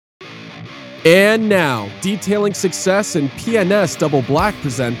And now, Detailing Success and PNS Double Black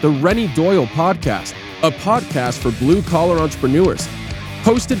present the Renny Doyle podcast, a podcast for blue-collar entrepreneurs.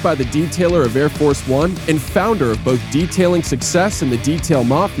 Hosted by the detailer of Air Force One and founder of both Detailing Success and the Detail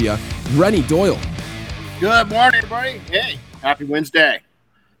Mafia, Renny Doyle. Good morning, everybody. Hey, happy Wednesday.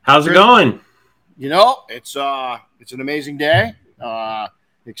 How's it going? You know, it's an amazing day,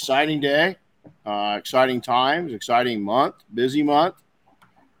 exciting day, exciting times, exciting month, busy month.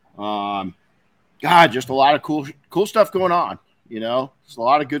 Just a lot of cool stuff going on. You know, there's a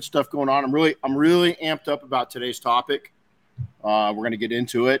lot of good stuff going on. I'm really amped up about today's topic. We're going to get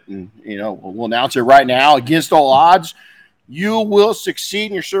into it, and we'll announce it right now. Against all odds, you will succeed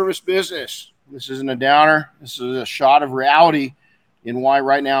in your service business. This isn't a downer. This is a shot of reality in why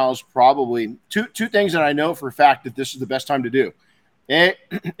right now is probably two things that I know for a fact that this is the best time to do. A,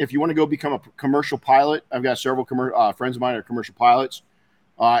 if you want to go become a commercial pilot, I've got several friends of mine are commercial pilots.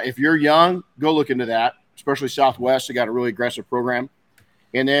 If you're young, go look into that, especially Southwest. They got a really aggressive program.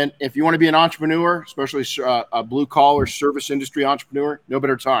 And then if you want to be an entrepreneur, especially a blue-collar service industry entrepreneur, no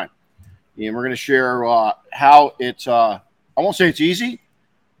better time. And we're going to share how it's I won't say it's easy,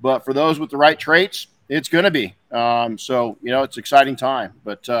 but for those with the right traits, it's going to be. It's an exciting time.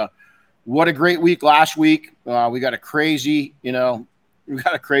 But what a great week last week. We got a crazy month.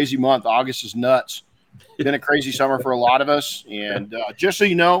 August is nuts. Been a crazy summer for a lot of us. And just so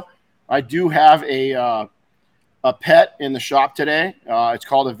you know, I do have a pet in the shop today. It's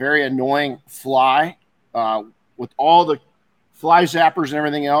called a very annoying fly. With all the fly zappers and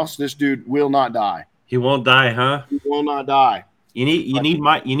everything else, this dude will not die. He won't die, huh? He will not die. You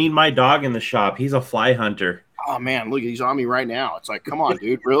need my dog in the shop. He's a fly hunter. Oh man, look, he's on me right now. It's like, come on,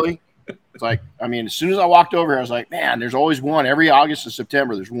 dude, really? It's like, as soon as I walked over here, I was like, man, there's always one. Every August and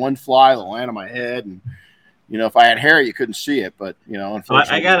September, there's one fly that'll land on my head. And, if I had hair, you couldn't see it. But,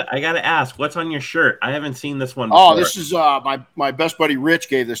 unfortunately. I got to ask, what's on your shirt? I haven't seen this one before. Oh, this is my best buddy Rich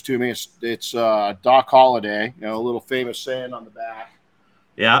gave this to me. It's Doc Holliday, a little famous saying on the back.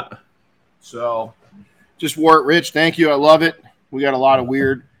 Yeah. So just wore it, Rich. Thank you. I love it. We got a lot of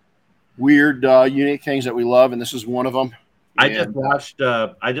weird, unique things that we love, and this is one of them. I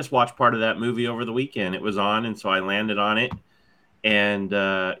just watched part of that movie over the weekend. It was on, and so I landed on it, and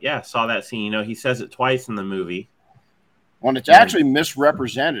saw that scene. He says it twice in the movie. Well, it's actually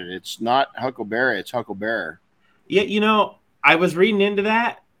misrepresented. It's not Huckleberry; it's Hucklebear. Yeah, I was reading into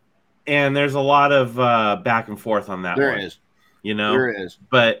that, and there's a lot of back and forth on that. There is. There is.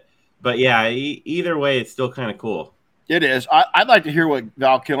 But yeah, either way, it's still kind of cool. It is. I'd like to hear what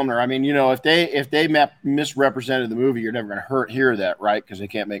Val Kilmer. If they misrepresented the movie, you're never going to hear that, right? Because they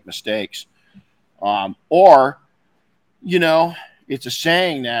can't make mistakes. It's a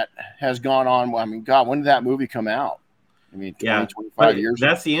saying that has gone on. God, when did that movie come out? 25 years.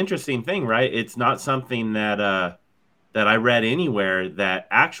 That's the interesting thing, right? It's not something that I read anywhere that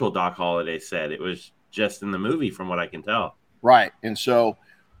actual Doc Holliday said. It was just in the movie, from what I can tell. Right, and so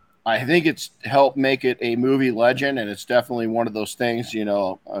I think it's helped make it a movie legend, and it's definitely one of those things,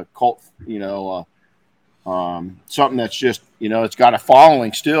 a cult, something that's just, it's got a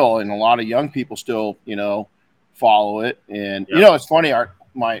following still, and a lot of young people still, follow it. And, it's funny,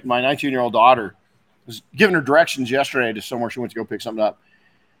 my 19-year-old daughter was giving her directions yesterday to somewhere she went to go pick something up.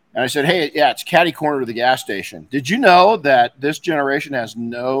 And I said, hey, yeah, it's catty corner to the gas station. Did you know that this generation has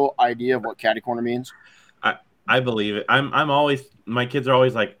no idea of what catty corner means? I believe it. My kids are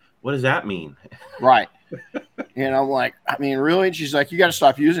always like, what does that mean? Right. And I'm like, really? And she's like, you got to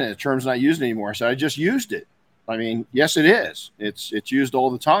stop using it. The term's not used anymore. So I just used it. Yes, it is. It's used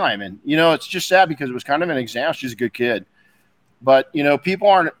all the time. And, it's just sad because it was kind of an example. She's a good kid. But, people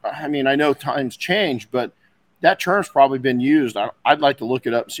aren't, I know times change, but that term's probably been used. I'd like to look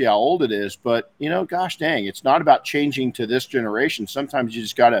it up and see how old it is. But, gosh dang, it's not about changing to this generation. Sometimes you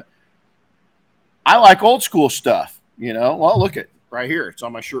just got to, I like old school stuff, Well, look at right here. It's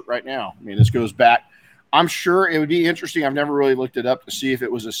on my shirt right now. This goes back. I'm sure it would be interesting. I've never really looked it up to see if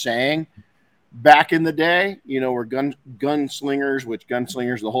it was a saying back in the day, where gunslingers,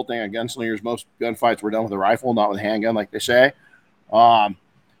 the whole thing on gunslingers, most gunfights were done with a rifle, not with a handgun, like they say.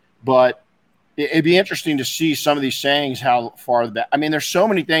 But it'd be interesting to see some of these sayings, how far back. There's so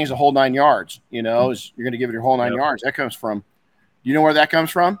many things, the whole 9 yards, is you're going to give it your whole 9 yards. That comes from, you know where that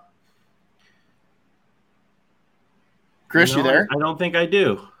comes from? Chris, you there? I don't think I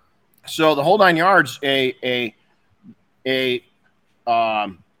do. So the whole 9 yards, the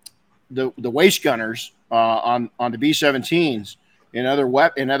waist gunners on the B-17s and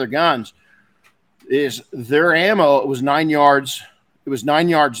other guns, is their ammo. It was 9 yards. It was 9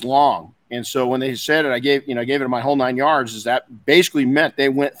 yards long, And so when they said it, I gave it my whole 9 yards. Is that basically meant they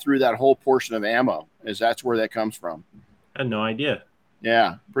went through that whole portion of ammo? Is that's where that comes from? I had no idea.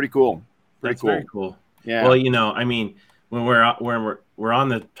 Yeah, pretty cool. That's very cool. Yeah. Well, I mean, when we're on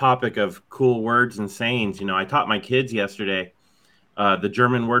the topic of cool words and sayings, I taught my kids yesterday the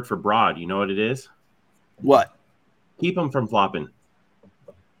German word for broad. You know what it is? What? Keep them from flopping.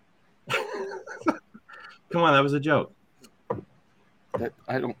 Come on, that was a joke.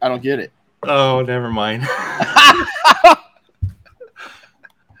 I don't get it. Oh, never mind.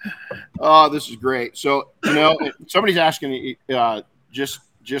 Oh, this is great. So, somebody's asking me just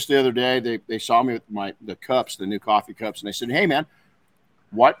the other day, they saw me with the cups, the new coffee cups, and they said, "Hey, man,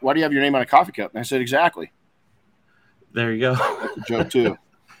 why do you have your name on a coffee cup?" And I said, "Exactly." There you go. That's a joke too.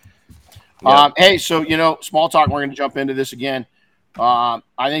 Yep. Hey, so small talk. We're going to jump into this again. I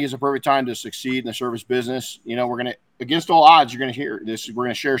think it's a perfect time to succeed in the service business. We're going to, against all odds, you're going to hear this. We're going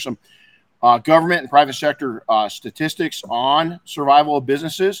to share some government and private sector statistics on survival of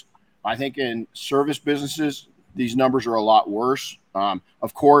businesses. I think in service businesses, these numbers are a lot worse.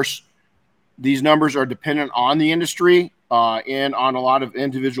 Of course, these numbers are dependent on the industry and on a lot of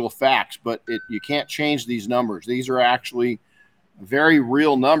individual facts, but you can't change these numbers. These are actually very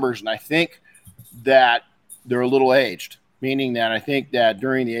real numbers, and I think that they're a little aged, meaning that I think that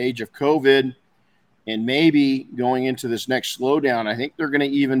during the age of COVID and maybe going into this next slowdown, I think they're going to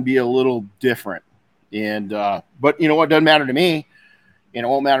even be a little different. And but what doesn't matter to me, and it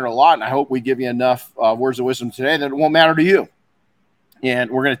won't matter a lot, and I hope we give you enough words of wisdom today that it won't matter to you.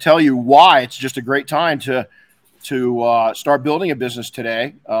 And we're going to tell you why it's just a great time to start building a business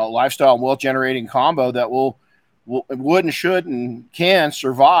today, lifestyle and wealth generating combo that would and should and can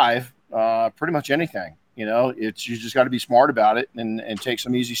survive pretty much anything. You just got to be smart about it and take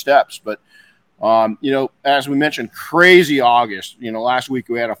some easy steps. But as we mentioned, crazy August. Last week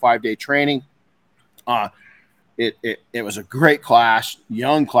we had a 5-day training. It was a great class,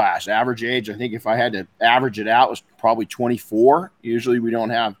 young class, average age. I think if I had to average it out, was probably 24. Usually we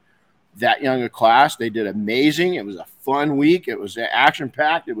don't have that young a class. They did amazing. It was a fun week. It was action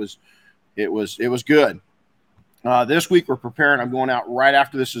packed. It was good. This week we're preparing. I'm going out right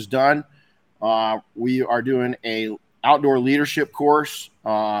after this is done. We are doing a outdoor leadership course,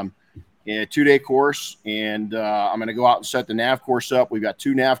 a 2-day course, and I'm going to go out and set the NAV course up. We've got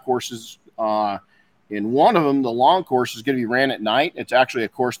 2 NAV courses. In one of them, the long course is going to be ran at night. It's actually a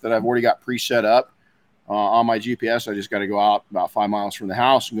course that I've already got pre-set up on my GPS. I just got to go out about 5 miles from the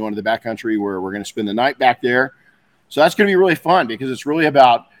house and go into the backcountry where we're going to spend the night back there. So that's going to be really fun because it's really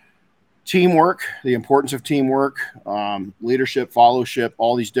about teamwork, the importance of teamwork, leadership, fellowship,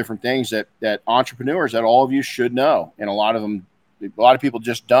 all these different things that entrepreneurs, that all of you should know. And a lot of people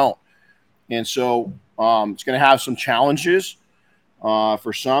just don't. And so it's going to have some challenges.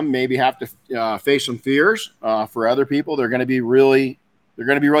 For some, maybe have to face some fears. For other people, they're going to be really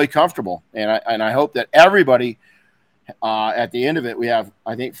comfortable. And I hope that everybody at the end of it, we have,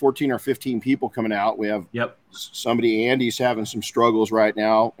 I think, 14 or 15 people coming out. We have somebody, Andy's having some struggles right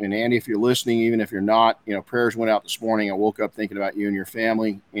now. And Andy, if you're listening, even if you're not, prayers went out this morning. I woke up thinking about you and your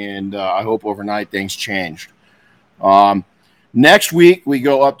family, and I hope overnight things changed. Next week, we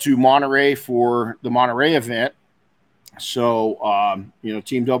go up to Monterey for the Monterey event. So,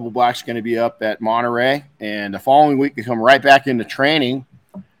 Team Double Black's going to be up at Monterey, and the following week we come right back into training.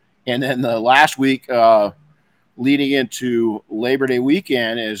 And then the last week leading into Labor Day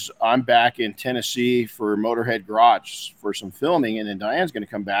weekend is I'm back in Tennessee for Motorhead Garage for some filming. And then Diane's going to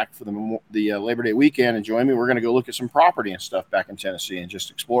come back for the Labor Day weekend and join me. We're going to go look at some property and stuff back in Tennessee and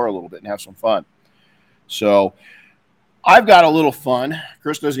just explore a little bit and have some fun. So I've got a little fun.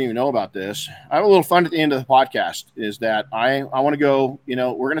 Chris doesn't even know about this. I have a little fun at the end of the podcast is that I want to go,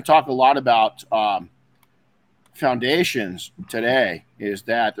 we're going to talk a lot about foundations today, is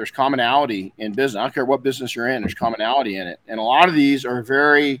that there's commonality in business. I don't care what business you're in, there's commonality in it. And a lot of these are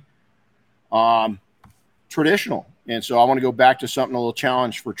very traditional. And so I want to go back to something a little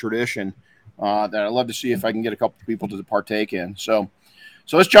challenge for tradition that I'd love to see if I can get a couple people to partake in. So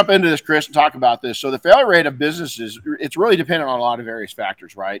let's jump into this, Chris, and talk about this. So the failure rate of businesses, it's really dependent on a lot of various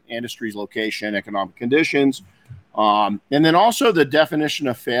factors, right? Industries, location, economic conditions. And then also the definition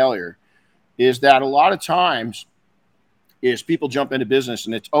of failure is that a lot of times is people jump into business,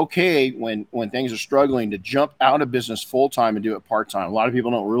 and it's okay when things are struggling to jump out of business full-time and do it part-time. A lot of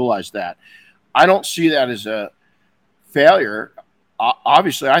people don't realize that. I don't see that as a failure.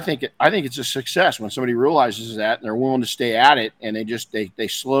 Obviously, I think it's a success when somebody realizes that and they're willing to stay at it, and they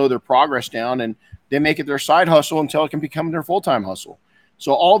slow their progress down and they make it their side hustle until it can become their full-time hustle.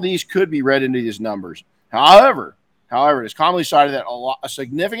 So all these could be read into these numbers. However, However, it is commonly cited that a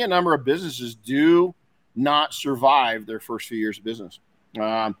significant number of businesses do not survive their first few years of business.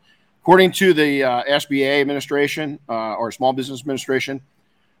 According to the SBA administration or Small Business Administration,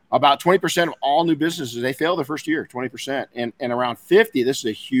 about 20% of all new businesses, they fail their first year, 20%. And around 50, this is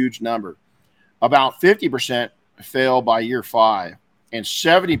a huge number, about 50% fail by year 5 and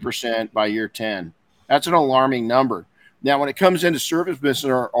 70% by year 10. That's an alarming number. Now, when it comes into service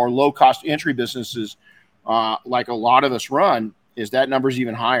business or low-cost entry businesses, like a lot of us run, is that number is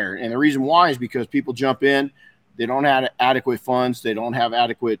even higher. And the reason why is because people jump in, they don't have adequate funds, they don't have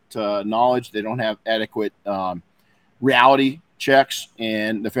adequate knowledge, they don't have adequate reality checks,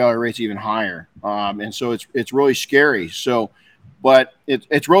 and the failure rate's even higher. And so it's really scary. So, but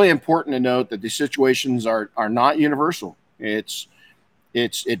it's really important to note that these situations are not universal. It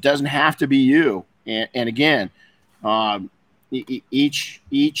doesn't have to be you. And again, each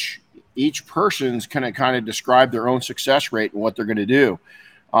person's kind of describe their own success rate and what they're going to do.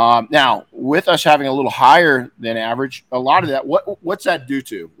 Now, with us having a little higher than average, a lot of that, what's that due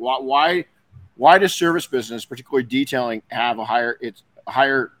to? Why does service business, particularly detailing, have a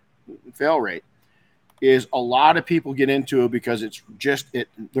higher fail rate? Is a lot of people get into it because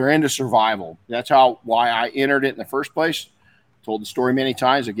they're into survival. That's why I entered it in the first place. Told the story many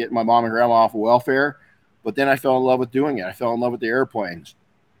times of getting my mom and grandma off of welfare, but then I fell in love with doing it. I fell in love with the airplanes.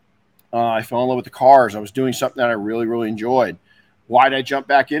 I fell in love with the cars. I was doing something that I really, really enjoyed. Why did I jump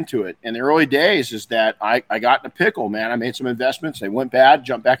back into it? In the early days is that I got in a pickle, man. I made some investments. They went bad,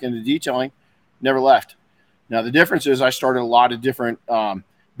 jumped back into detailing, never left. Now, the difference is I started a lot of different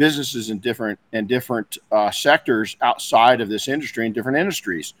businesses in different sectors outside of this industry, in different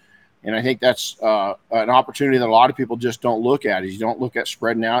industries. And I think that's an opportunity that a lot of people just don't look at. Is you don't look at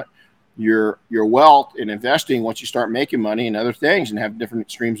spreading out your wealth and investing once you start making money and other things and have different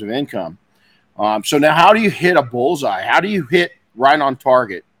streams of income. So now, how do you hit a bullseye? How do you hit right on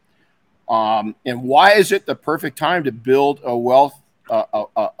target? And why is it the perfect time to build a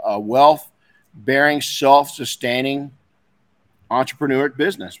wealth-bearing, self-sustaining entrepreneur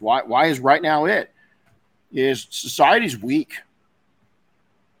business? Why is right now it? Is society's weak.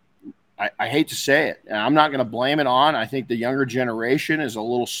 I hate to say it, and I'm not going to blame it on. I think the younger generation is a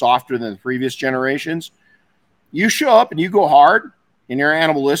little softer than the previous generations. You show up and you go hard and you're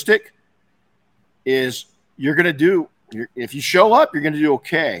animalistic, if you show up, you're going to do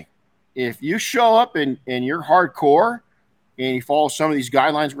okay. If you show up and you're hardcore and you follow some of these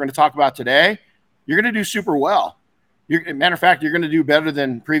guidelines we're going to talk about today, you're going to do super well. Matter of fact, you're going to do better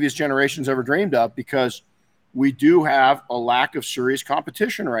than previous generations ever dreamed of, because we do have a lack of serious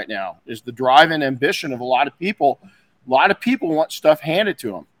competition right now. Is the drive and ambition of a lot of people. A lot of people want stuff handed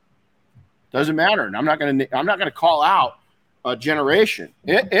to them. Doesn't matter. And I'm not going to call out a generation.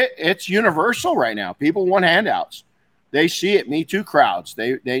 It's universal right now. People want handouts. They see it. Me Too crowds.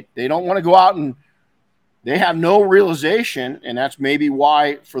 They don't want to go out, and they have no realization. And that's maybe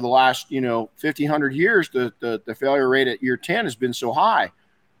why for the last 50, 100 years, the failure rate at year 10 has been so high.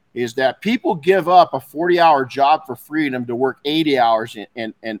 Is that people give up a 40-hour job for freedom to work 80 hours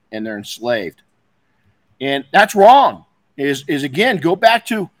and they're enslaved. And that's wrong. Is again, go back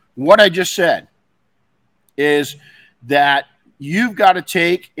to what I just said, is that you've got to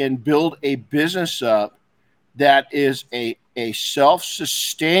take and build a business up that is a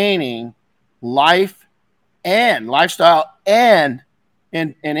self-sustaining life and lifestyle and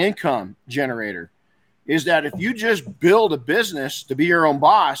an income generator. Is that if you just build a business to be your own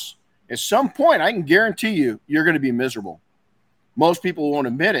boss, at some point, I can guarantee you're going to be miserable. Most people won't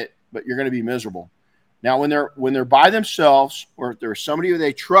admit it, but you're going to be miserable. Now, when they're by themselves, or if there's somebody who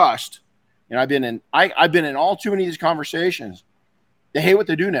they trust, and I've been in all too many of these conversations, they hate what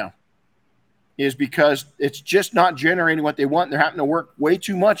they do now. Is because it's just not generating what they want. They're having to work way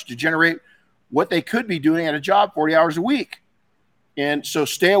too much to generate what they could be doing at a job 40 hours a week. And so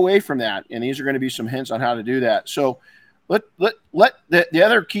stay away from that. And these are going to be some hints on how to do that. So let the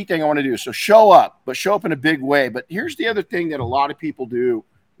other key thing I want to do. So show up, but show up in a big way. But here's the other thing that a lot of people do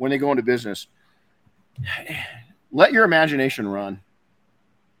when they go into business. Let your imagination run.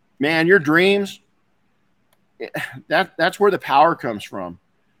 Man, your dreams, that's where the power comes from.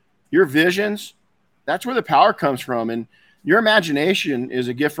 Your visions, that's where the power comes from. And your imagination is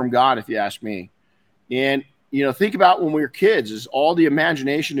a gift from God, if you ask me. And think about when we were kids, is all the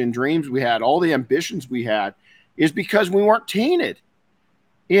imagination and dreams we had, all the ambitions we had, is because we weren't tainted.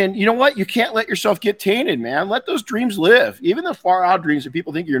 And you know what? You can't let yourself get tainted, man. Let those dreams live. Even the far out dreams that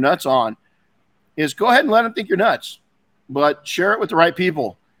people think you're nuts on, is go ahead and let them think you're nuts. But share it with the right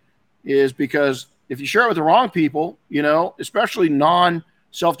people. Is because if you share it with the wrong people, especially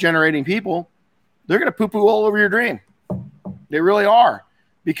non-self-generating people, they're going to poo-poo all over your dream. They really are,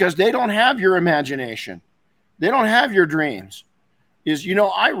 because they don't have your imagination. They don't have your dreams. I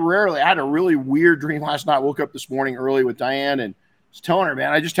had a really weird dream last night. I woke up this morning early with Diane and was telling her,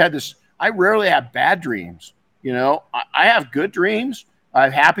 man, I rarely have bad dreams. I have good dreams. I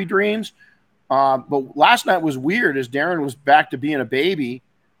have happy dreams. But last night was weird as Darren was back to being a baby,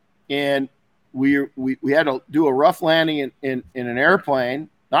 and we had to do a rough landing in an airplane,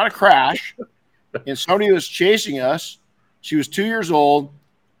 not a crash, and somebody was chasing us. She was 2 years old,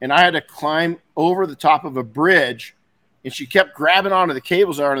 and I had to climb over the top of a bridge, and she kept grabbing onto the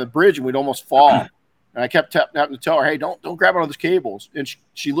cables that are on the bridge, and we'd almost fall. And I kept having to tell her, hey, don't grab onto those cables. And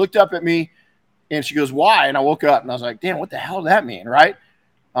she looked up at me, and she goes, why? And I woke up, and I was like, damn, what the hell does that mean, right?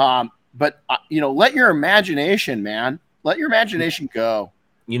 But let your imagination, man. Let your imagination go.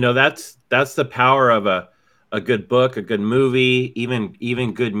 That's the power of a good book, a good movie,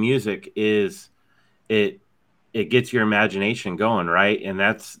 even good music is it gets your imagination going, right? And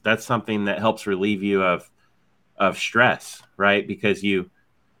that's something that helps relieve you of stress, right? Because you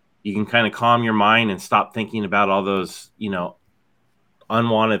can kind of calm your mind and stop thinking about all those,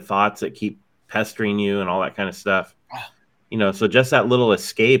 unwanted thoughts that keep pestering you and all that kind of stuff. So just that little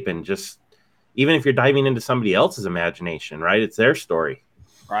escape, and just even if you're diving into somebody else's imagination, right? It's their story.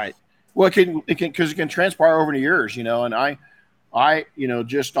 Right. Well, it can transpire over the years, and I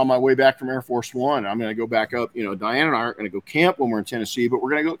just on my way back from Air Force One, I'm going to go back up. Diane and I aren't going to go camp when we're in Tennessee, but we're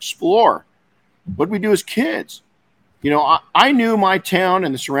going to go explore. What did we do as kids? I knew my town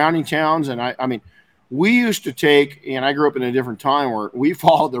and the surrounding towns, and I mean, we used to take, and I grew up in a different time where we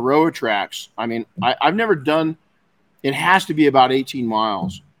followed the railroad tracks. I mean, I've never done. It has to be about 18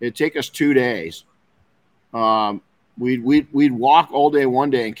 miles. It'd take us 2 days. We'd walk all day one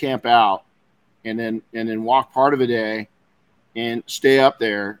day and camp out, and then walk part of a day and stay up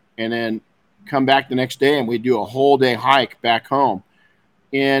there, and then come back the next day, and we'd do a whole day hike back home.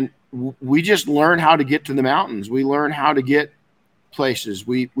 And we just learned how to get to the mountains. We learned how to get places.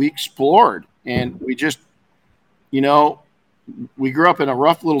 We explored, and we just, we grew up in a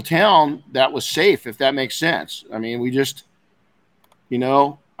rough little town that was safe, if that makes sense. I mean, we just, I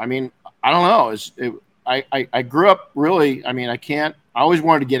don't know. I grew up really, I always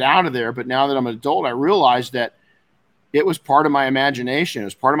wanted to get out of there, but now that I'm an adult, I realized that it was part of my imagination. It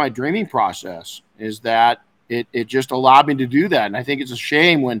was part of my dreaming process, is that it just allowed me to do that. And I think it's a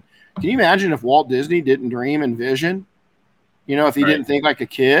shame can you imagine if Walt Disney didn't dream and vision? If he didn't think like a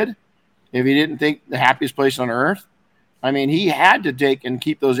kid, if he didn't think the happiest place on earth, he had to take and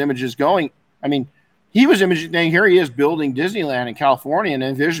keep those images going. He was imagining, here he is building Disneyland in California and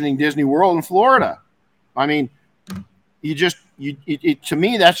envisioning Disney World in Florida. To me,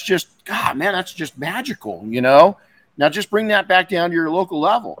 that's just, God, man, that's just magical, Now just bring that back down to your local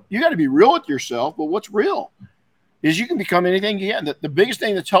level. You got to be real with yourself, but what's real is you can become anything you can. The biggest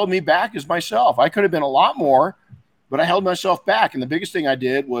thing that's held me back is myself. I could have been a lot more, but I held myself back. And the biggest thing I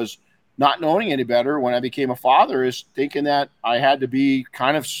did was not knowing any better when I became a father, is thinking that I had to be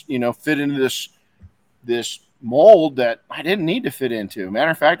kind of, fit into this mold that I didn't need to fit into. Matter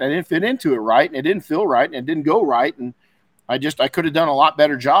of fact, I didn't fit into it right, and it didn't feel right, and it didn't go right. And I could have done a lot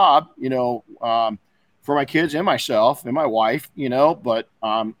better job, for my kids and myself and my wife, but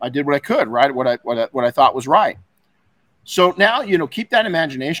I did what I could, right? What I thought was right. So now, keep that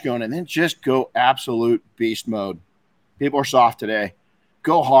imagination going, and then just go absolute beast mode. People are soft today.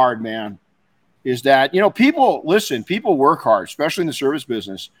 Go hard, man. Is that, people work hard, especially in the service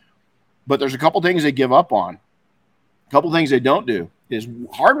business, but there's a couple things they give up on. A couple things they don't do is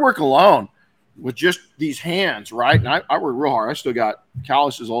hard work alone with just these hands, right? And I work real hard. I still got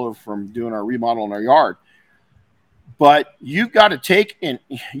calluses all over from doing our remodel in our yard. But you've got to take and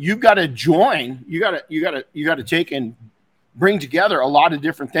you've got to join. You got to take and bring together a lot of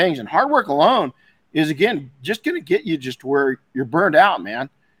different things. And hard work alone is, again, just going to get you just where you're burned out, man.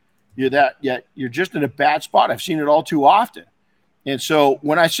 You're just in a bad spot. I've seen it all too often. And so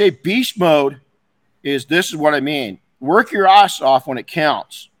when I say beast mode, this is what I mean. Work your ass off when it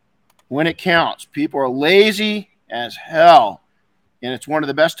counts. When it counts. People are lazy as hell, and it's one of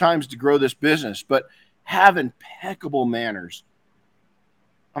the best times to grow this business. But have impeccable manners.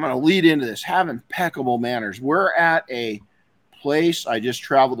 I'm going to lead into this. Have impeccable manners. We're at a place, I just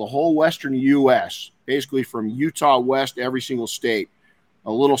traveled the whole western U.S., basically from Utah west to every single state,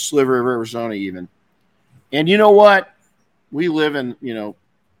 a little sliver of Arizona even. And you know what? We live in,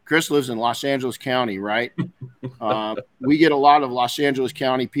 Chris lives in Los Angeles County, right? We get a lot of Los Angeles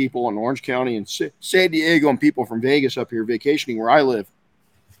County people in Orange County and San Diego, and people from Vegas up here vacationing where I live.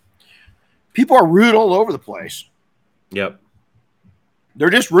 People are rude all over the place. Yep. They're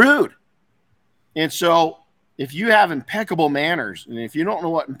just rude. And so if you have impeccable manners, and if you don't know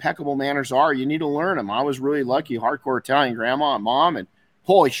what impeccable manners are, you need to learn them. I was really lucky, hardcore Italian grandma and mom, and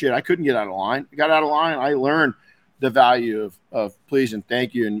holy shit, I couldn't get out of line. I got out of line. I learned the value of please and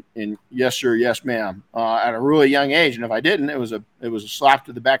thank you and yes sir, yes ma'am at a really young age. And if I didn't, it was a slap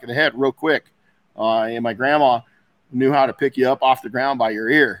to the back of the head real quick. And my grandma knew how to pick you up off the ground by your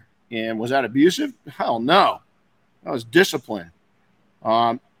ear. And was that abusive? Hell no. That was discipline.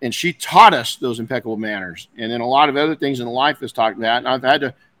 And she taught us those impeccable manners. And then a lot of other things in life is taught that. And I've had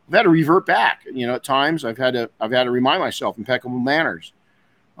to revert back. At times I've had to remind myself impeccable manners.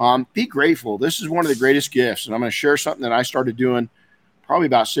 Be grateful. This is one of the greatest gifts. And I'm going to share something that I started doing probably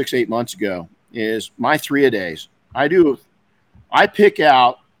about 6-8 months ago is my 3-a-days. I pick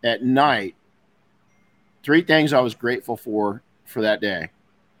out at night 3 things I was grateful for that day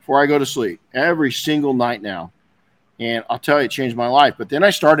before I go to sleep every single night now. And I'll tell you, it changed my life. But then I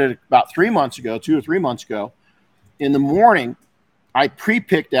started about 2 or 3 months ago. In the morning, I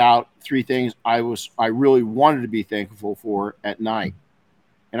pre-picked out 3 things I really wanted to be thankful for at night.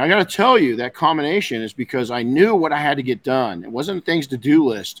 And I got to tell you, that combination is because I knew what I had to get done. It wasn't a things to do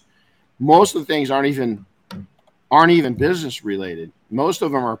list. Most of the things aren't even business related. Most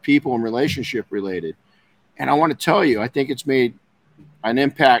of them are people and relationship related. And I want to tell you, I think it's made an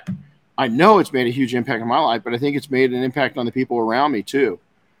impact. I know it's made a huge impact on my life, but I think it's made an impact on the people around me too.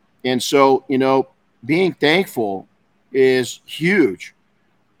 And so, being thankful is huge.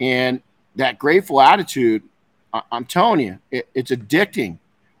 And that grateful attitude, I'm telling you, it's addicting.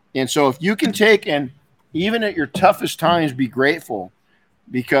 And so if you can take and even at your toughest times, be grateful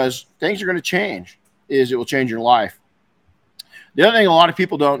because things are going to change, it will change your life. The other thing a lot of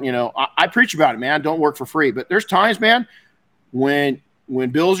people don't, I preach about it, man, don't work for free. But there's times, man, when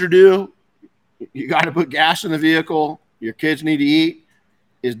bills are due, you got to put gas in the vehicle, your kids need to eat,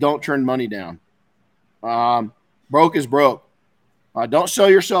 is don't turn money down. Broke is broke. Don't sell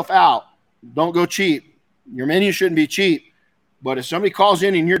yourself out. Don't go cheap. Your menu shouldn't be cheap. But if somebody calls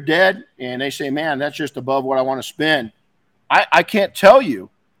in and you're dead and they say, man, that's just above what I want to spend, I can't tell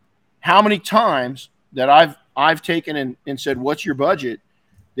you how many times that I've taken and said, what's your budget?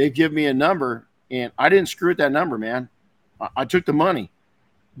 They give me a number and I didn't screw at that number, man. I took the money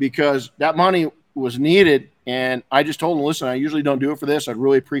because that money was needed. And I just told them, listen, I usually don't do it for this. I'd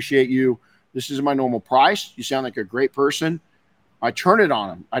really appreciate you. This is my normal price. You sound like a great person. I turned it on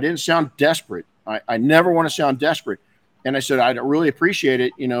them. I didn't sound desperate. I never want to sound desperate. And I said, I'd really appreciate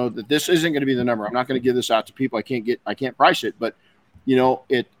it, that this isn't going to be the number. I'm not going to give this out to people. I can't price it, but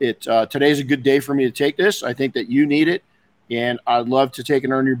today's a good day for me to take this. I think that you need it. And I'd love to take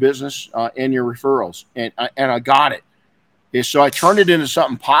and earn your business and your referrals. And I got it. And so I turned it into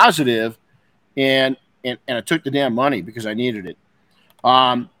something positive and I took the damn money because I needed it.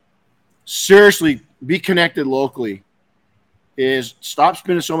 Seriously, be connected locally. Is stop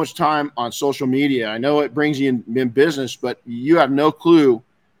spending so much time on social media. I know it brings you in business, but you have no clue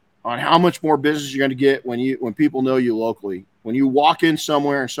on how much more business you're going to get when people know you locally. When you walk in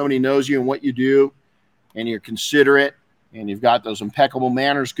somewhere and somebody knows you and what you do, and you're considerate, and you've got those impeccable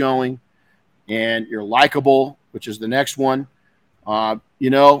manners going, and you're likable, which is the next one. You're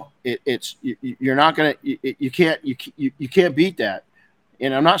not gonna. You can't beat that.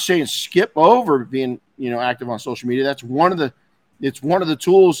 And I'm not saying skip over being active on social media. That's one of the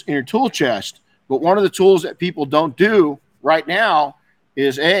tools in your tool chest. But one of the tools that people don't do right now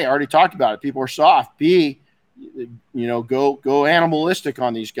is A, I already talked about it. People are soft. B, go animalistic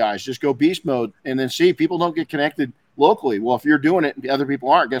on these guys. Just go beast mode. And then C, people don't get connected locally. Well, if you're doing it and other people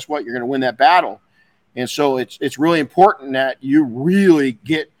aren't, guess what? You're going to win that battle. And so it's really important that you really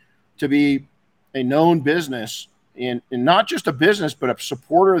get to be a known business and not just a business, but a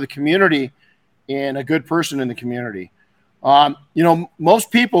supporter of the community and a good person in the community. Most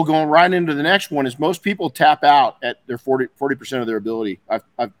people going right into the next one is most people tap out at their 40% of their ability.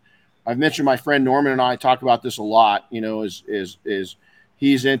 I've mentioned my friend Norman and I talk about this a lot, is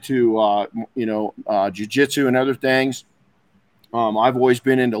he's into, jiu-jitsu and other things. I've always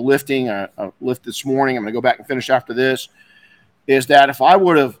been into lifting. I lift this morning. I'm going to go back and finish after this. Is that if I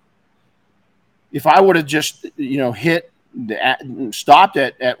would have just, stopped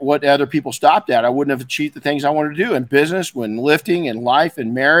at what other people stopped at, I wouldn't have achieved the things I wanted to do in business, when lifting, and life,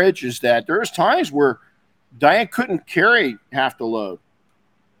 and marriage. Is that there's times where Diane couldn't carry half the load.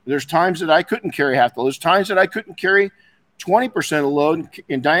 There's times that I couldn't carry half the load. There's times that I couldn't carry 20% of the load,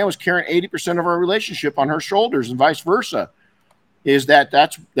 and Diane was carrying 80% of our relationship on her shoulders, and vice versa. Is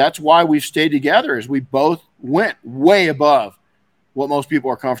that's why we've stayed together, is we both went way above what most people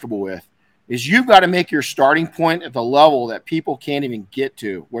are comfortable with. Is you've got to make your starting point at the level that people can't even get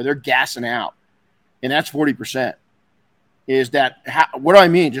to, where they're gassing out. And that's 40%. Is that, what do I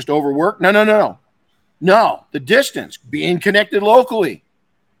mean? Just overwork? No. The distance, being connected locally,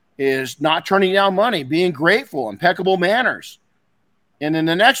 is not turning down money, being grateful, impeccable manners. And then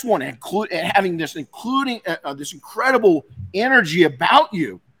the next one, having this incredible energy about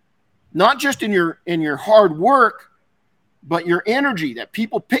you, not just in your hard work, but your energy, that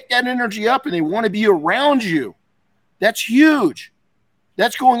people pick that energy up and they want to be around you. That's huge.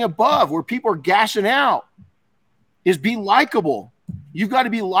 That's going above where people are gassing out. Is be likable. You've got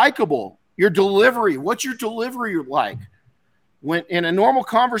to be likable. Your delivery. What's your delivery like? When in a normal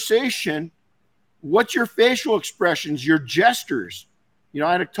conversation, what's your facial expressions, your gestures?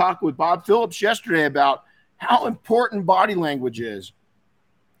 I had a talk with Bob Phillips yesterday about how important body language is.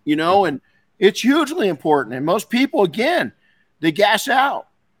 And it's hugely important. And most people, again, they gas out.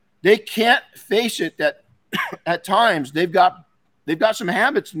 They can't face it that at times they've got some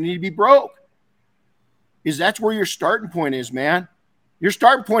habits that need to be broke. That's where your starting point is, man. Your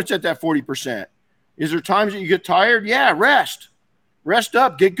starting point's at that 40%. Is there times that you get tired? Yeah, rest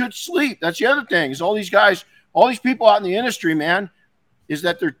up, get good sleep. That's the other thing. Is all these guys, all these people out in the industry, man, is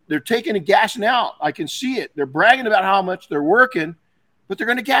that they're taking and gassing out. I can see it. They're bragging about how much they're working, but they're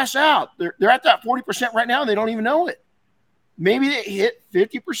going to gas out. They're at that 40% right now, and they don't even know it. Maybe they hit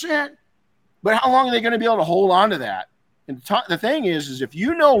 50%, but how long are they going to be able to hold on to that? And the thing is if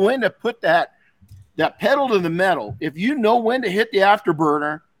you know when to put that pedal to the metal, if you know when to hit the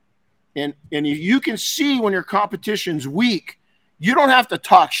afterburner, and you can see when your competition's weak, you don't have to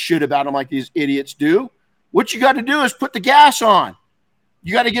talk shit about them like these idiots do. What you got to do is put the gas on.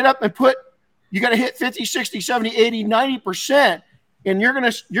 You got to get up and you got to hit 50, 60, 70, 80, 90%, and you're going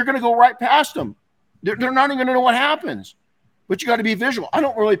to go right past them. They're not even going to know what happens. But you got to be visual. I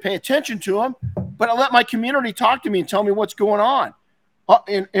don't really pay attention to them, but I let my community talk to me and tell me what's going on.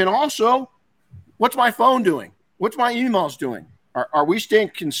 And also, what's my phone doing? What's my emails doing? Are we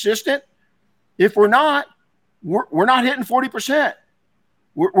staying consistent? If we're not, we're not hitting 40%.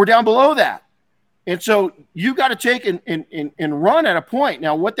 We're down below that. And so you got to take and run at a point.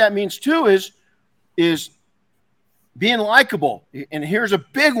 Now, what that means too is being likable. And here's a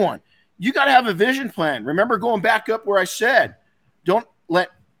big one. You got to have a vision plan. Remember, going back up where I said, don't let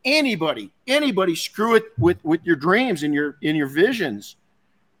anybody screw it with your dreams and your visions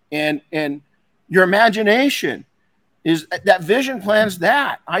and your imagination. Is that vision plan's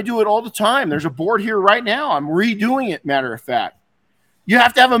that. I do it all the time. There's a board here right now. I'm redoing it, matter of fact. You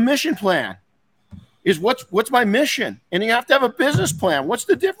have to have a mission plan. Is what's my mission? And you have to have a business plan. What's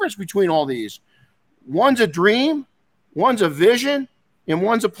the difference between all these? One's a dream, one's a vision, and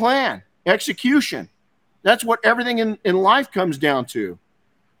one's a plan. Execution. That's what everything in life comes down to.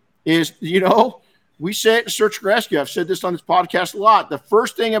 Is, we say it in search and rescue. I've said this on this podcast a lot. The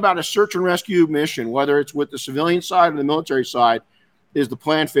first thing about a search and rescue mission, whether it's with the civilian side or the military side, is the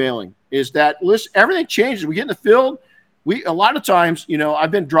plan failing. Is that, listen, everything changes. We get in the field. A lot of times,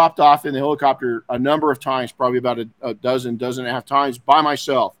 I've been dropped off in the helicopter a number of times, probably about a dozen and a half times by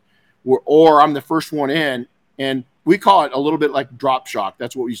myself, or I'm the first one in, and we call it a little bit like drop shock.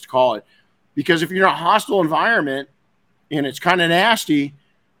 That's what we used to call it. Because if you're in a hostile environment and it's kind of nasty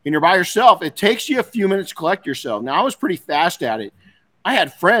and you're by yourself, it takes you a few minutes to collect yourself. Now, I was pretty fast at it. I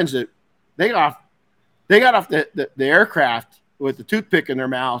had friends that they got off the aircraft with the toothpick in their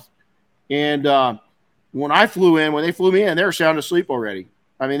mouth, and when they flew me in, they were sound asleep already.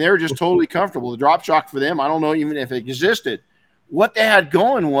 I mean, they were just totally comfortable. The drop shock for them, I don't know even if it existed. What they had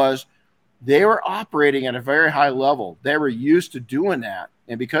going was they were operating at a very high level. They were used to doing that.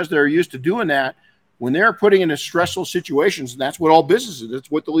 And because they're used to doing that, when they're putting into stressful situations, and that's what all business is, that's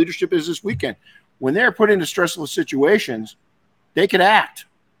what the leadership is this weekend. When they're put into stressful situations, they could act.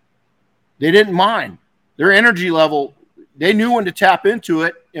 They didn't mind. Their energy level, they knew when to tap into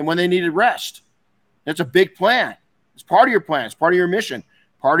it and when they needed rest. That's a big plan. It's part of your plan. It's part of your mission,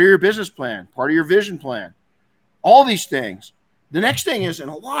 part of your business plan, part of your vision plan. All these things. The next thing is, and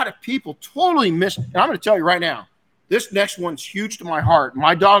a lot of people totally miss, and I'm going to tell you right now, this next one's huge to my heart.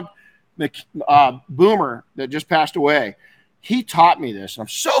 My dog, Boomer, that just passed away, he taught me this. I'm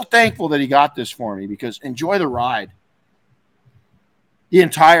so thankful that he got this for me, because enjoy the ride. The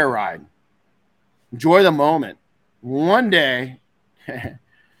entire ride. Enjoy the moment. One day,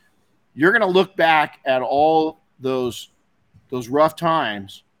 you're going to look back at all those rough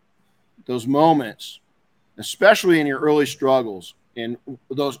times, those moments, especially in your early struggles, and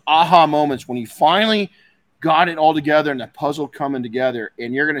those aha moments when you finally got it all together and the puzzle coming together,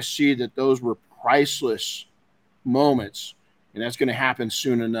 and you're going to see that those were priceless moments, and that's going to happen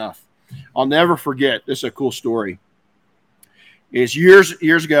soon enough. I'll never forget, this is a cool story, is years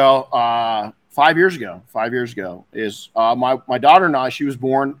ago, 5 years ago. 5 years ago is my daughter and I. She was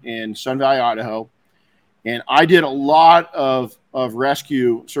born in Sun Valley, Idaho, and I did a lot of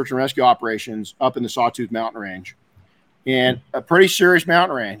search and rescue operations up in the Sawtooth Mountain Range, and a pretty serious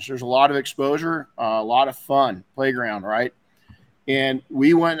mountain range. There's a lot of exposure, a lot of fun, playground, right? And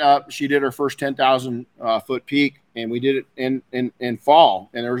we went up. She did her first 10,000 foot peak, and we did it in fall,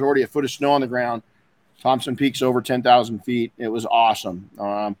 and there was already a foot of snow on the ground. Thompson Peak's over 10,000 feet. It was awesome.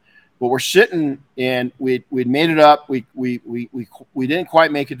 But we're sitting, and we'd made it up. We didn't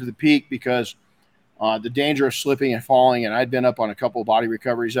quite make it to the peak because the danger of slipping and falling. And I'd been up on a couple of body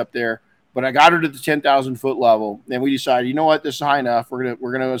recoveries up there, but I got her to the 10,000 foot level. And we decided, you know what, this is high enough. We're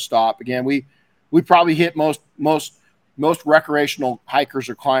gonna stop. Again, we probably hit most recreational hikers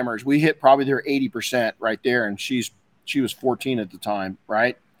or climbers. We hit probably their 80% right there. And she was 14 at the time,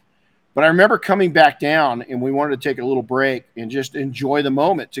 right? But I remember coming back down, and we wanted to take a little break and just enjoy the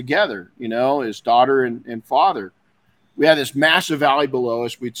moment together, as daughter and father. We had this massive valley below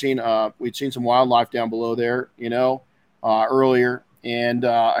us. We'd seen some wildlife down below there, earlier. And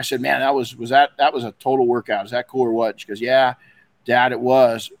I said, man, that was a total workout. Is that cool or what? She goes, yeah, Dad, it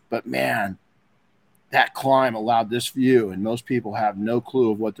was. But man, that climb allowed this view, and most people have no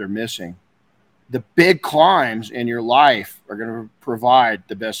clue of what they're missing. The big climbs in your life are going to provide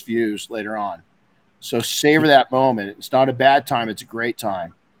the best views later on. So savor that moment. It's not a bad time. It's a great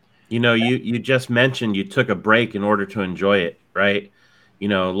time. You just mentioned you took a break in order to enjoy it, right? A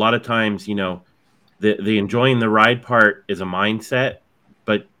lot of times, the enjoying the ride part is a mindset,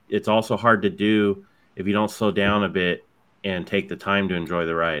 but it's also hard to do if you don't slow down a bit and take the time to enjoy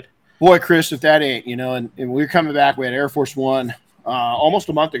the ride. Boy, Chris, if that ain't, and we were coming back, we had Air Force One almost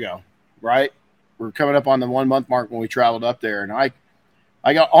a month ago, right? We're coming up on the 1 month mark when we traveled up there, and I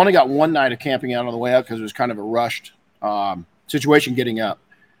only got one night of camping out on the way up because it was kind of a rushed situation getting up.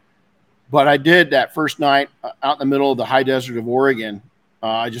 But I did that first night out in the middle of the high desert of Oregon.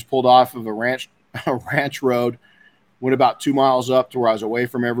 I just pulled off of a ranch road, went about 2 miles up to where I was away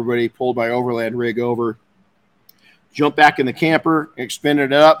from everybody, pulled my overland rig over, jumped back in the camper,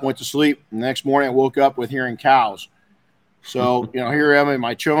 expended it up, went to sleep. The next morning I woke up with hearing cows. So, here I am in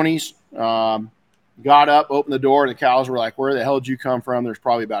my chonies. Got up, opened the door, and the cows were like, where the hell did you come from? There's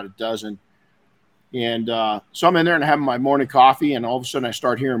probably about a dozen. And so I'm in there and having my morning coffee, and all of a sudden I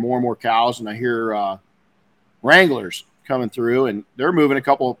start hearing more and more cows, and I hear wranglers coming through, and they're moving a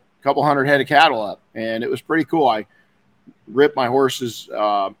couple hundred head of cattle up, and it was pretty cool. I ripped my horse's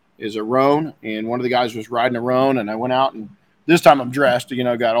is a roan, and one of the guys was riding a roan, and I went out, and this time I'm dressed,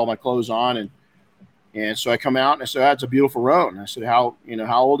 got all my clothes on, and so I come out and I said, that's a beautiful roan. And I said, how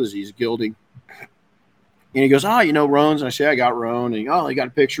old is he? He's gelding. And he goes, roans. And I say, I got roan. And he got a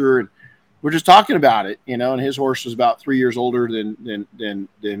picture. And we're just talking about it, and his horse was about 3 years older than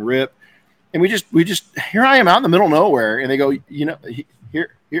Rip. And we just, here I am out in the middle of nowhere. And they go,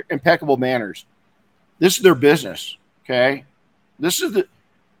 here, impeccable manners. This is their business. Okay. This is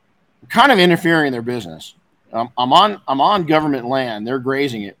kind of interfering in their business. I'm on government land. They're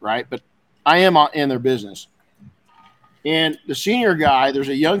grazing it. Right. But I am in their business. And the senior guy, there's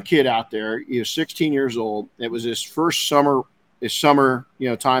a young kid out there. He was 16 years old. It was his first summer,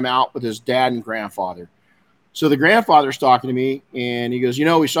 time out with his dad and grandfather. So the grandfather's talking to me, and he goes,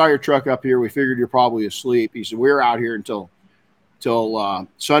 we saw your truck up here. We figured you're probably asleep. He said, we were out here until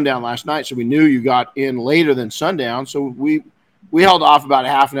sundown last night, so we knew you got in later than sundown. So we held off about a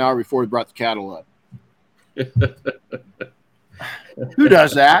half an hour before we brought the cattle up. Who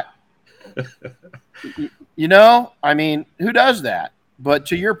does that? Who does that? But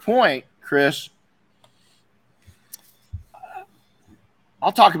to your point, Chris,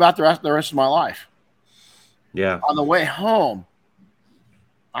 I'll talk about the rest of my life. Yeah. On the way home,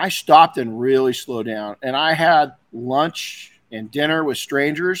 I stopped and really slowed down, and I had lunch and dinner with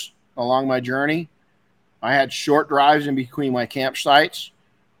strangers along my journey. I had short drives in between my campsites.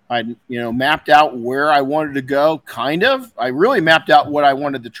 I, mapped out where I wanted to go, kind of. I really mapped out what I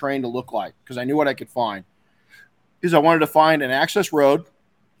wanted the terrain to look like because I knew what I could find. Because I wanted to find an access road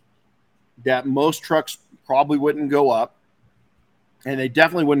that most trucks probably wouldn't go up, and they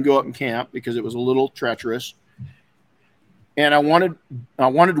definitely wouldn't go up and camp because it was a little treacherous. And I wanted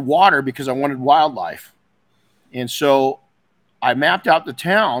water because I wanted wildlife. And so I mapped out the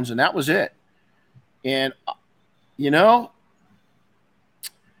towns, and that was it. And,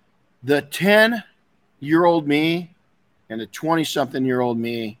 the 10-year-old me and the 20-something-year-old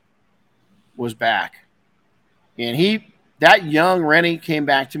me was back. And that young Renny came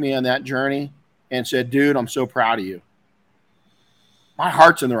back to me on that journey and said, dude, I'm so proud of you. My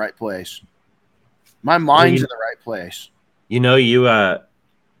heart's in the right place. My mind's in the right place.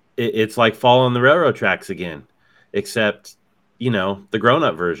 it's like following the railroad tracks again, except, the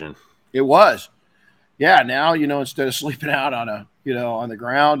grown-up version. It was. Yeah, now, instead of sleeping out on on the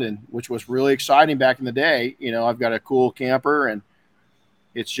ground, and which was really exciting back in the day, I've got a cool camper, and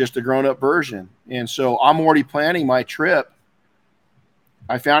it's just a grown-up version. And so I'm already planning my trip.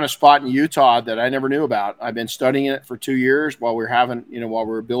 I found a spot in Utah that I never knew about. I've been studying it for 2 years while while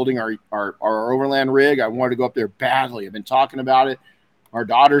we were building our overland rig. I wanted to go up there badly. I've been talking about it. Our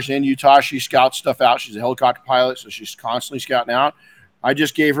daughter's in Utah. She scouts stuff out. She's a helicopter pilot, so she's constantly scouting out. I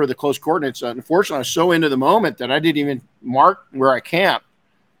just gave her the close coordinates. Unfortunately, I was so into the moment that I didn't even mark where I camp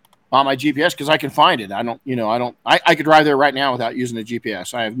on my GPS because I can find it. I could drive there right now without using the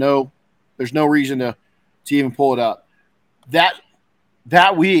GPS. There's no reason to even pull it up.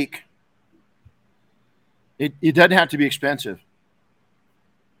 That week, it doesn't have to be expensive.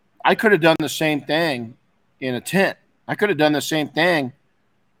 I could have done the same thing in a tent. I could have done the same thing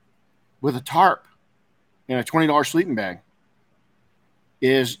with a tarp and a $20 sleeping bag.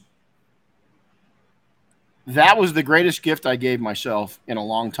 That was the greatest gift I gave myself in a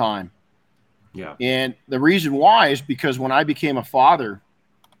long time. Yeah. And the reason why is because when I became a father,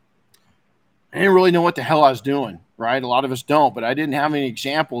 I didn't really know what the hell I was doing, right? A lot of us don't, but I didn't have any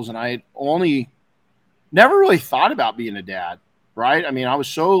examples, and I had never really thought about being a dad, right? I mean, I was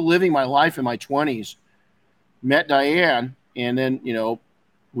so living my life in my 20s, met Diane, and then,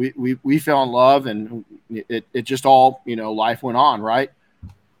 we fell in love, and it just all, life went on, right?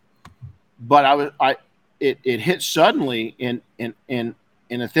 But it hit suddenly, and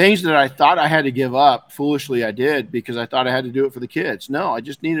the things that I thought I had to give up, foolishly I did, because I thought I had to do it for the kids. No, I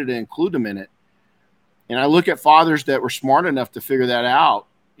just needed to include them in it. And I look at fathers that were smart enough to figure that out,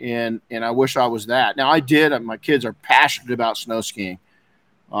 and I wish I was that. Now I did. My kids are passionate about snow skiing.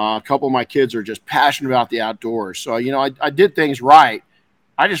 A couple of my kids are just passionate about the outdoors. So, I did things right.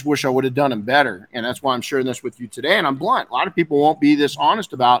 I just wish I would have done them better. And that's why I'm sharing this with you today. And I'm blunt. A lot of people won't be this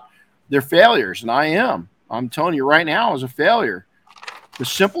honest about their failures, and I am. I'm telling you right now, I was a failure. The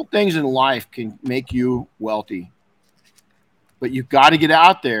simple things in life can make you wealthy, but you've got to get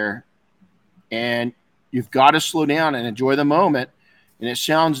out there, and you've got to slow down and enjoy the moment. And it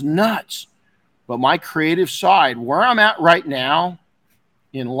sounds nuts, but my creative side, where I'm at right now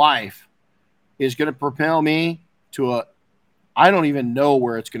in life, is going to propel me to I don't even know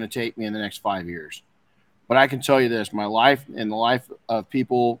where it's going to take me in the next 5 years. But I can tell you this, my life and the life of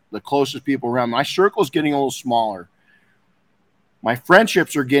people, the closest people around, my circle is getting a little smaller. My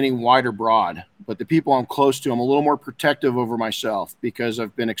friendships are getting wider broad, but the people I'm close to, I'm a little more protective over myself because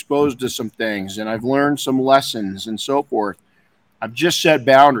I've been exposed to some things and I've learned some lessons and so forth. I've just set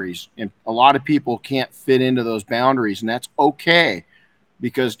boundaries, and a lot of people can't fit into those boundaries, and that's okay,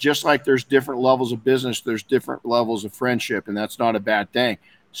 because just like there's different levels of business, there's different levels of friendship, and that's not a bad thing.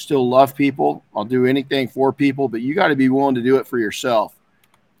 Still love people. I'll do anything for people, but you got to be willing to do it for yourself.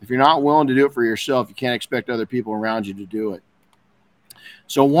 If you're not willing to do it for yourself, you can't expect other people around you to do it.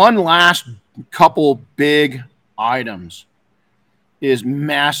 So one last couple big items is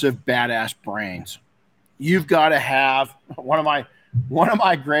massive badass brains. You've got to have one of my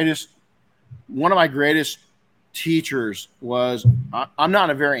greatest teachers was, I'm not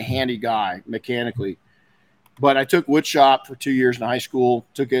a very handy guy mechanically, but I took wood shop for 2 years in high school.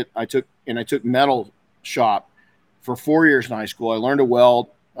 I took metal shop for 4 years in high school. I learned to weld.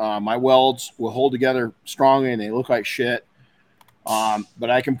 My welds will hold together strongly and they look like shit.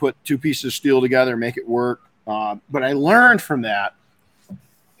 But I can put two pieces of steel together and make it work. But I learned from that.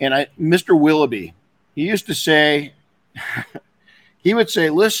 And Mr. Willoughby, he used to say, he would say,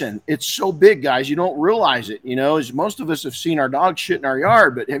 listen, it's so big, guys, you don't realize it. As most of us have seen our dog shit in our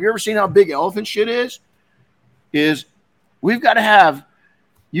yard, but have you ever seen how big elephant shit is? We've got to have,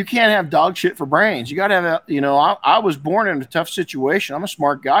 you can't have dog shit for brains. You got to have, I was born in a tough situation. I'm a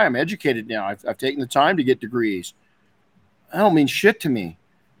smart guy. I'm educated now. I've taken the time to get degrees. I don't mean shit to me.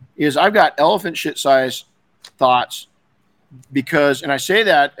 I've got elephant shit size thoughts because, and I say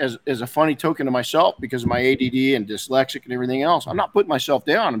that as a funny token to myself because of my ADD and dyslexic and everything else. I'm not putting myself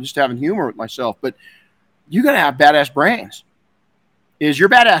down. I'm just having humor with myself, but you got to have badass brains. Your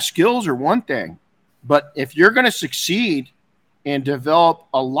badass skills are one thing, but if you're going to succeed and develop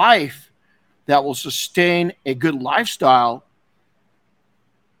a life that will sustain a good lifestyle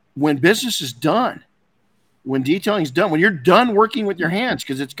when business is done, when detailing is done, when you're done working with your hands,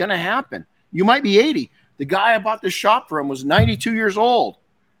 because it's going to happen. You might be 80. The guy I bought this shop from was 92 years old,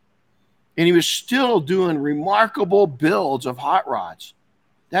 and he was still doing remarkable builds of hot rods.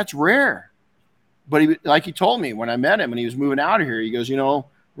 That's rare. But like he told me when I met him and he was moving out of here, he goes,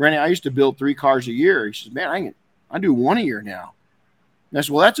 Renny, I used to build 3 cars a year. He says, man, I do 1 a year now. And I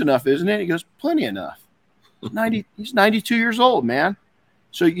said, well, that's enough, isn't it? He goes, plenty enough. He's 92 years old, man.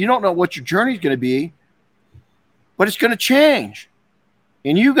 So you don't know what your journey is going to be, but it's going to change.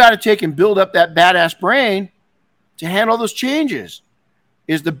 And you got to take and build up that badass brain to handle those changes.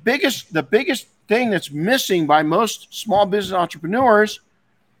 Is the biggest thing that's missing by most small business entrepreneurs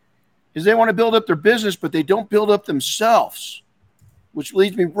is they want to build up their business, but they don't build up themselves, which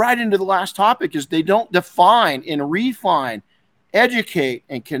leads me right into the last topic is they don't define and refine, educate,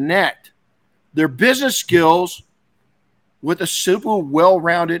 and connect their business skills with a super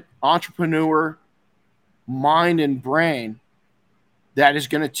well-rounded entrepreneur mind and brain that is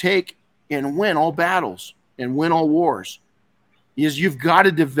going to take and win all battles and win all wars. Is you've got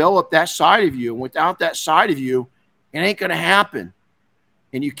to develop that side of you. And without that side of you, it ain't going to happen.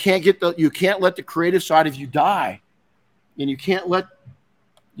 And you can't let the creative side of you die. And you can't let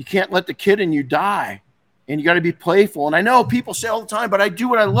the kid in you die. And you got to be playful. And I know people say all the time, but I do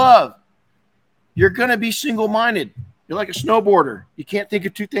what I love. You're going to be single-minded. You're like a snowboarder. You can't think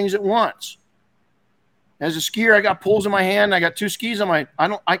of two things at once. As a skier, I got poles in my hand. I got two skis on my.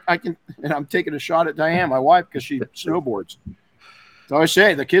 I can, and I'm taking a shot at Diane, my wife, because she snowboards. So I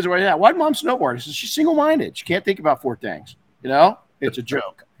say the kids are like, yeah, why did mom snowboard? I said she's single-minded. She can't think about four things. You know, it's a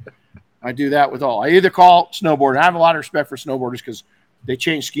joke. I do that with all. I either call snowboarding. I have a lot of respect for snowboarders because they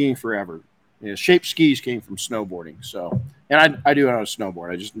changed skiing forever. You know, shaped skis came from snowboarding. So, and I do it on a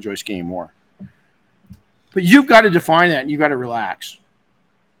snowboard. I just enjoy skiing more. But you've got to define that, and you've got to relax.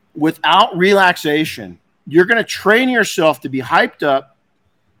 Without relaxation, you're going to train yourself to be hyped up,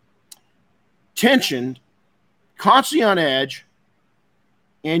 tensioned, constantly on edge,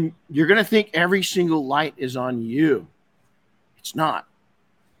 and you're going to think every single light is on you. It's not.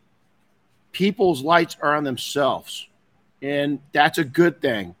 People's lights are on themselves, and that's a good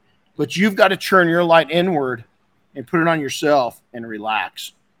thing. But you've got to turn your light inward and put it on yourself and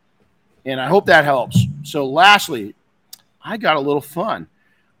relax. And I hope that helps. So lastly, I got a little fun.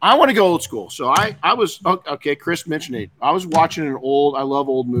 I want to go old school. So I was, okay, Chris mentioned it. I was watching I love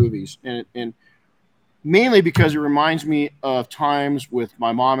old movies. And mainly because it reminds me of times with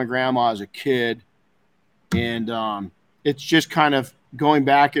my mom and grandma as a kid. And it's just kind of going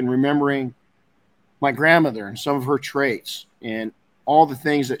back and remembering my grandmother and some of her traits and all the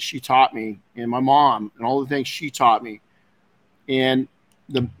things that she taught me, and my mom and all the things she taught me. And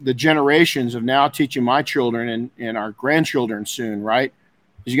the generations of now teaching my children and our grandchildren soon, right?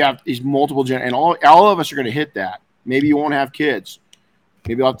 Because you got these multiple and all of us are going to hit that. Maybe you won't have kids.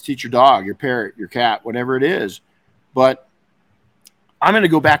 Maybe you'll have to teach your dog, your parrot, your cat, whatever it is. But I'm going to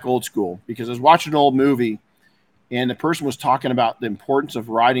go back old school because I was watching an old movie and the person was talking about the importance of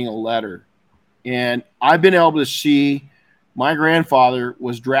writing a letter. And I've been able to see my grandfather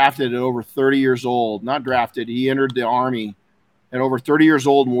was drafted at over 30 years old. Not drafted. He entered the Army at over 30 years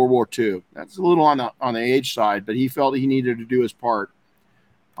old in World War II. That's a little on the age side, but he felt he needed to do his part.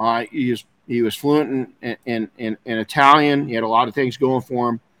 He was fluent in Italian. He had a lot of things going for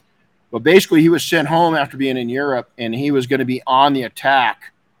him. But basically, he was sent home after being in Europe, and he was going to be on the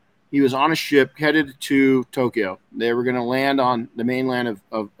attack. He was on a ship headed to Tokyo. They were going to land on the mainland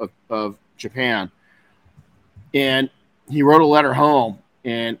of Japan. And he wrote a letter home.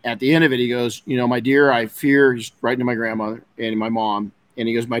 And at the end of it, he goes, you know, my dear, I fear, he's writing to my grandmother and my mom. And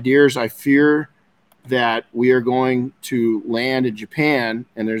he goes, my dears, I fear that we are going to land in Japan,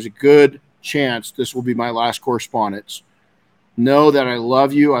 and there's a good chance this will be my last correspondence. Know that I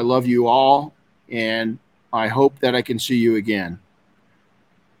love you all, and I hope that I can see you again.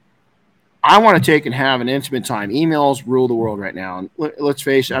 I want to take and have an intimate time. Emails rule the world right now. And let's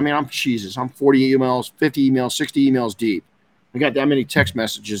face it, I mean, I'm 40 emails, 50 emails, 60 emails deep. I got that many text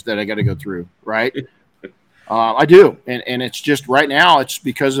messages that I got to go through, right? I do. And it's just right now, it's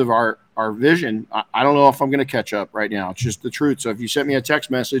because of our vision. I don't know if I'm going to catch up right now. It's just the truth. So if you sent me a text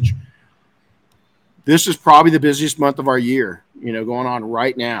message, this is probably the busiest month of our year, you know, going on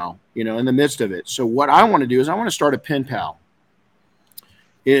right now, you know, in the midst of it. So what I want to do is I want to start a pen pal.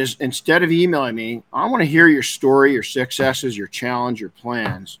 Is instead of emailing me, I want to hear your story, your successes, your challenge, your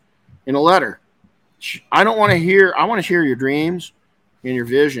plans in a letter. I want to hear your dreams and your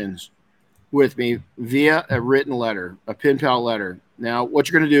visions with me via a written letter, a pen pal letter. Now, what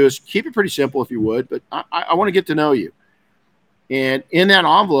you're going to do is keep it pretty simple if you would, but I want to get to know you. And in that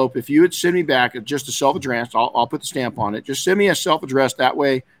envelope, if you would send me back just a self-addressed, I'll put the stamp on it. Just send me a self-addressed. That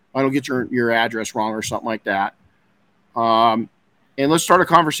way I don't get your address wrong or something like that. And let's start a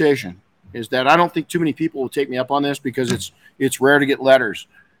conversation. Is that I don't think too many people will take me up on this because it's rare to get letters.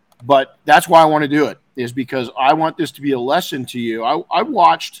 But that's why I want to do it, is because I want this to be a lesson to you. I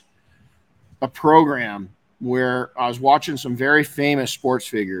watched a program where I was watching some very famous sports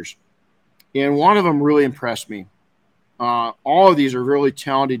figures, and one of them really impressed me. All of these are really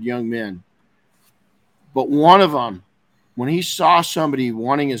talented young men, but one of them, when he saw somebody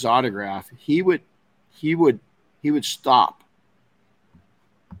wanting his autograph, he would stop.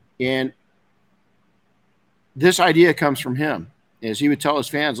 And this idea comes from him, is he would tell his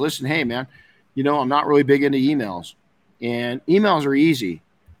fans, listen, hey man, I'm not really big into emails, and emails are easy.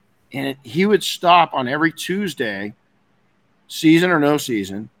 And he would stop on every Tuesday, season or no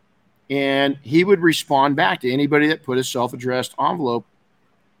season, and he would respond back to anybody that put a self-addressed envelope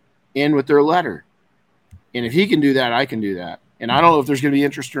in with their letter. And if he can do that, I can do that. And I don't know if there's going to be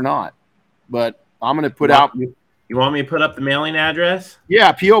interest or not, but I'm going to put out. You want me to put up the mailing address?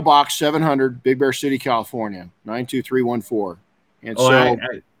 Yeah, P.O. Box 700, Big Bear City, California, 92314. And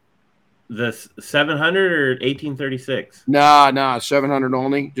the 700 or 1836? Nah, 700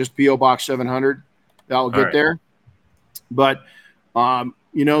 only, just P.O. Box 700. That will get there. But,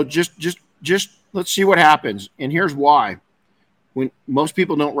 just let's see what happens. And here's why. When most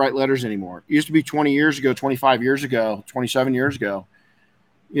people don't write letters anymore. It used to be 20 years ago, 25 years ago, 27 years ago,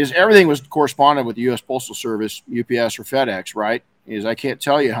 is everything was corresponded with the U.S. Postal Service, UPS or FedEx, right? Is I can't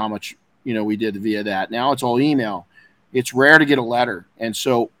tell you how much, we did via that. Now it's all email. It's rare to get a letter. And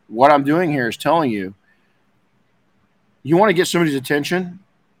so what I'm doing here is telling you, you want to get somebody's attention,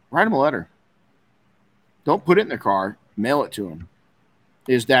 write them a letter. Don't put it in their car, mail it to them.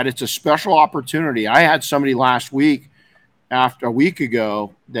 Is that it's a special opportunity. I had somebody last week, after a week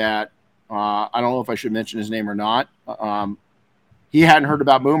ago, that I don't know if I should mention his name or not. He hadn't heard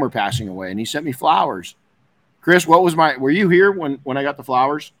about Boomer passing away, and he sent me flowers. Chris, were you here when I got the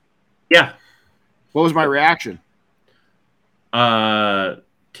flowers? Yeah. What was my reaction?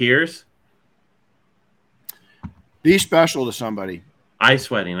 Tears. Be special to somebody. Eye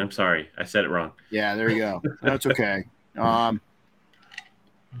sweating. I'm sorry. I said it wrong. Yeah, there you go. That's okay.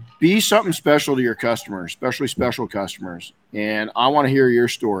 Be something special to your customers, especially special customers. And I want to hear your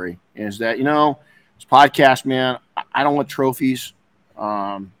story. Is that, this podcast, man, I don't want trophies.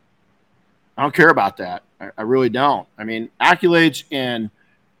 I don't care about that. I really don't. I mean, accolades and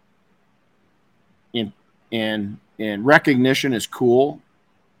recognition is cool,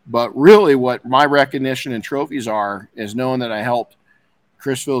 but really what my recognition and trophies are is knowing that I helped.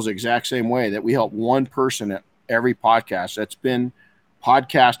 Chris feels the exact same way, that we help one person at every podcast. That's been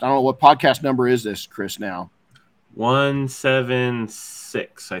podcast. I don't know what podcast number is this, Chris, now.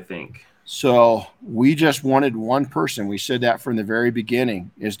 176, I think. So we just wanted one person. We said that from the very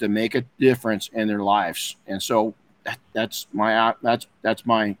beginning, is to make a difference in their lives. And so that's my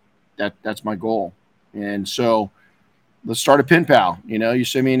goal. And so let's start a pen pal. You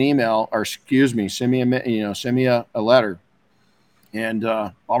send me an email, or send me a letter, and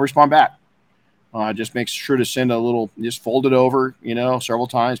I'll respond back. Just make sure to send just fold it over, several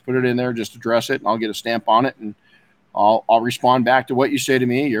times, put it in there, just address it, and I'll get a stamp on it, and I'll respond back to what you say to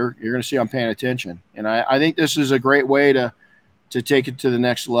me. You're going to see I'm paying attention. And I think this is a great way to take it to the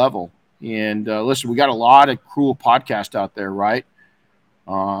next level. And listen, we got a lot of cool podcasts out there, right?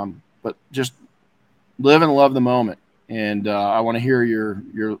 But just live and love the moment. And I want to hear your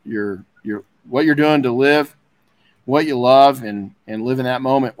what you're doing to live what you love and live in that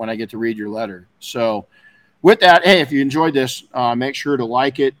moment when I get to read your letter. So with that, hey, if you enjoyed this, make sure to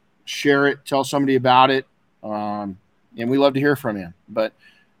like it, share it, tell somebody about it. And we love to hear from you. But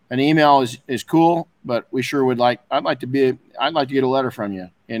an email is cool, but we sure would I'd like to get a letter from you.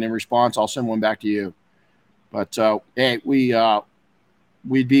 And in response, I'll send one back to you. But hey, we'd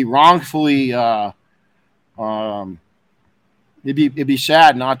be wrongfully it'd be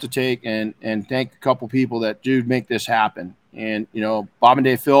sad not to take and thank a couple people that do make this happen. And Bob and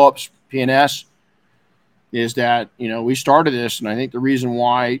Dave Phillips, PNS, is that we started this, and I think the reason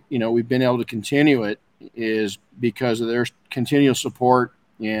why we've been able to continue it is because of their continual support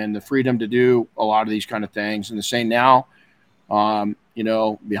and the freedom to do a lot of these kind of things. And the same now,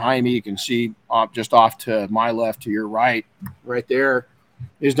 behind me, you can see just off to my left, to your right there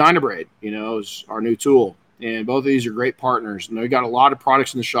is Dynabraid, is our new tool. And both of these are great partners. And we got a lot of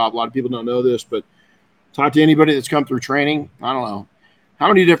products in the shop. A lot of people don't know this, but talk to anybody that's come through training. I don't know. How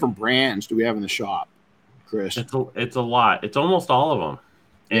many different brands do we have in the shop, Chris? It's a lot. It's almost all of them.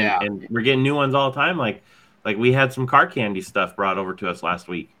 And we're getting new ones all the time. Like we had some car candy stuff brought over to us last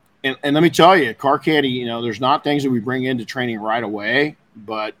week. And let me tell you, car candy, there's not things that we bring into training right away,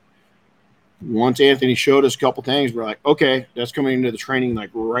 but once Anthony showed us a couple things, we're like, okay, that's coming into the training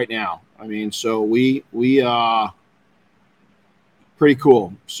like right now. I mean, so we pretty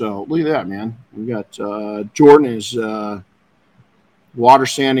cool. So look at that, man. We got Jordan is Water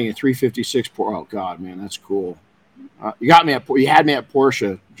sanding at 356. Oh God, man, that's cool. You had me at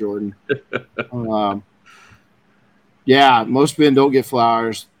Porsche, Jordan. Yeah, most men don't get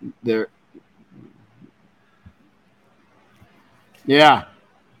flowers. Yeah,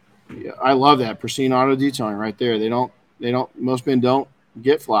 I love that pristine auto detailing right there. They don't. Most men don't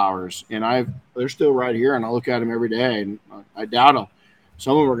get flowers, and they're still right here, and I look at them every day, and I doubt them.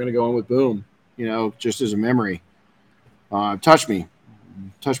 Some of them are going to go in with boom, just as a memory. Touch me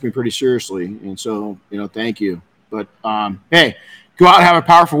pretty seriously, and so thank you. But hey, go out and have a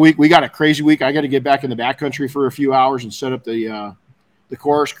powerful week. We got a crazy week. I got to get back in the backcountry for a few hours and set up the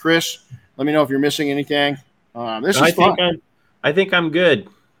course. Chris, let me know if you're missing anything. This is fun. I think I'm good.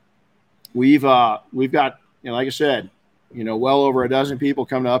 We've got, like I said, well over a dozen people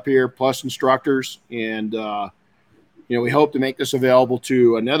coming up here, plus instructors, and we hope to make this available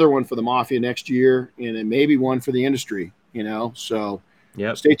to another one for the Mafia next year, and then maybe one for the industry. So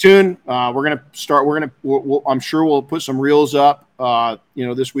stay tuned. We're gonna start. I'm sure we'll put some reels up,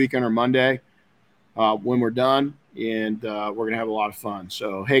 this weekend or Monday when we're done, and we're gonna have a lot of fun.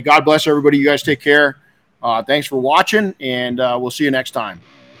 So hey, God bless everybody. You guys take care. Thanks for watching, and we'll see you next time.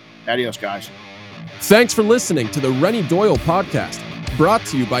 Adios, guys. Thanks for listening to the Renny Doyle podcast, brought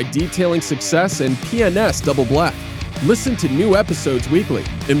to you by Detailing Success and PNS Double Black. Listen to new episodes weekly,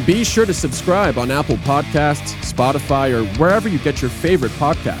 and be sure to subscribe on Apple Podcasts, Spotify, or wherever you get your favorite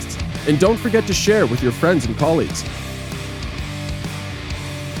podcasts. And don't forget to share with your friends and colleagues.